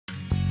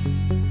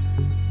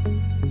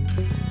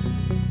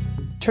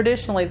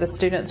Traditionally, the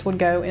students would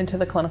go into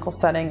the clinical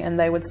setting and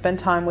they would spend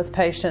time with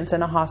patients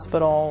in a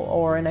hospital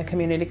or in a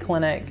community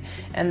clinic,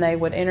 and they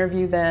would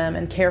interview them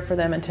and care for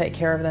them and take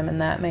care of them in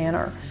that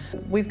manner.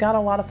 We've got a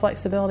lot of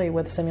flexibility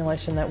with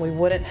simulation that we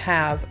wouldn't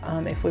have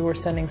if we were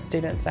sending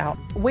students out.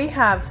 We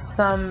have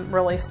some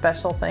really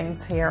special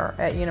things here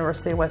at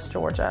University of West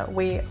Georgia.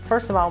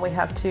 First of all, we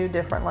have two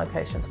different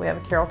locations. We have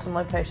a Carrollton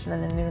location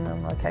and a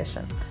Newnan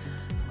location.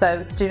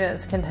 So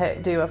students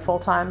can do a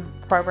full-time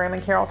program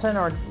in Carrollton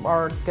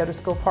or go to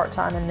school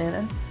part-time in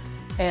Newnan.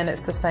 And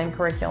it's the same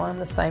curriculum,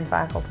 the same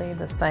faculty,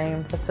 the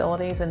same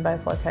facilities in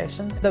both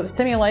locations. The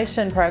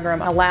simulation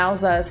program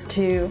allows us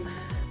to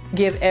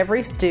give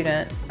every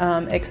student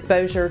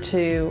exposure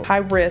to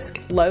high-risk,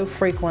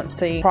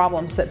 low-frequency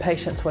problems that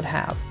patients would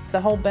have.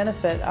 The whole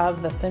benefit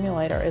of the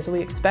simulator is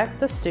we expect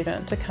the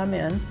student to come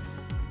in,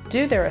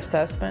 do their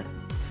assessment,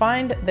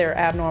 find their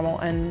abnormal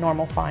and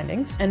normal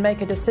findings, and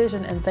make a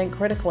decision and think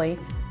critically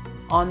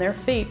on their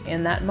feet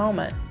in that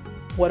moment.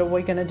 What are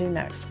we going to do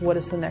next? What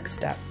is the next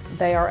step?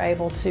 They are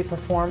able to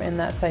perform in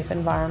that safe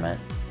environment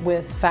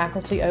with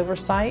faculty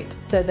oversight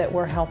so that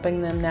we're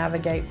helping them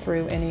navigate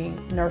through any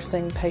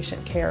nursing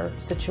patient care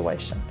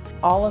situation.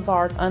 All of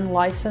our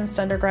unlicensed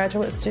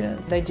undergraduate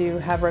students, they do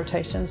have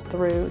rotations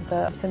through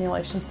the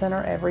simulation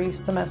center every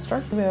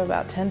semester. We have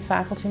about 10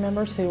 faculty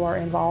members who are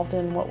involved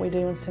in what we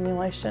do in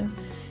simulation.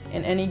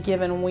 In any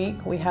given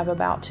week, we have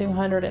about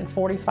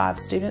 245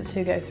 students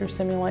who go through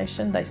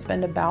simulation. They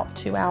spend about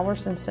 2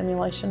 hours in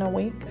simulation a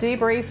week.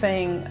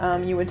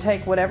 Debriefing, you would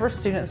take whatever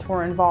students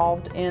were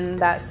involved in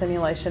that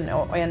simulation,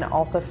 and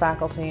also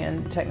faculty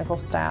and technical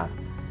staff,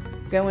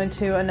 go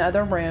into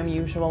another room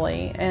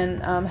usually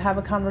and have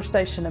a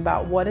conversation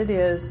about what it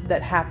is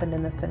that happened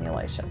in the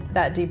simulation.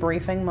 That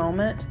debriefing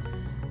moment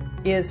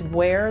is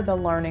where the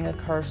learning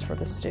occurs for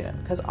the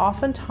student. Because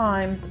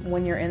oftentimes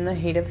when you're in the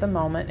heat of the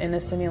moment in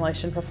a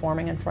simulation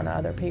performing in front of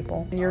other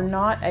people, you're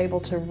not able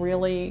to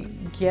really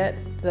get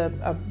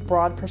a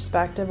broad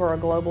perspective or a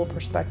global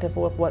perspective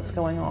of what's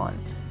going on.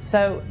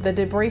 So the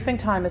debriefing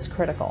time is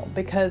critical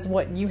because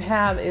what you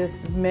have is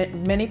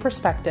many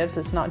perspectives.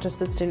 It's not just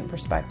the student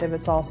perspective,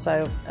 it's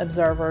also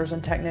observers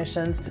and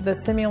technicians. The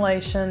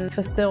simulation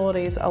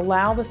facilities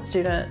allow the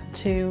student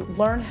to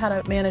learn how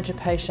to manage a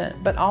patient,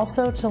 but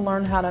also to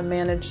learn how to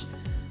manage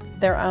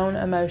their own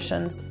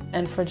emotions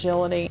and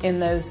fragility in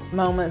those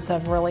moments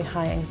of really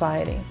high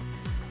anxiety.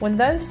 When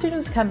those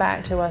students come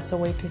back to us a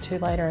week or two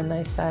later and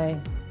they say,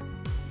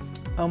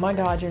 "Oh my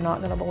God, you're not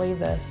going to believe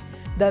this.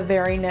 The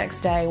very next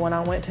day when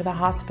I went to the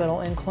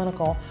hospital in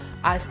clinical,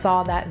 I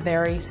saw that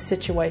very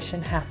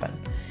situation happen.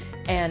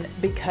 And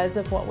because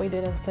of what we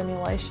did in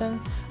simulation,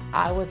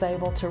 I was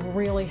able to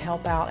really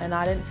help out, and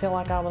I didn't feel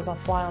like I was a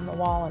fly on the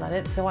wall, and I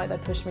didn't feel like they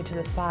pushed me to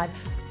the side.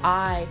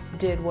 I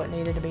did what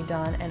needed to be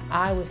done, and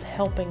I was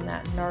helping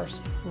that nurse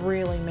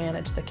really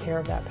manage the care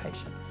of that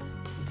patient."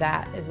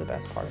 That is the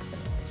best part of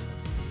simulation.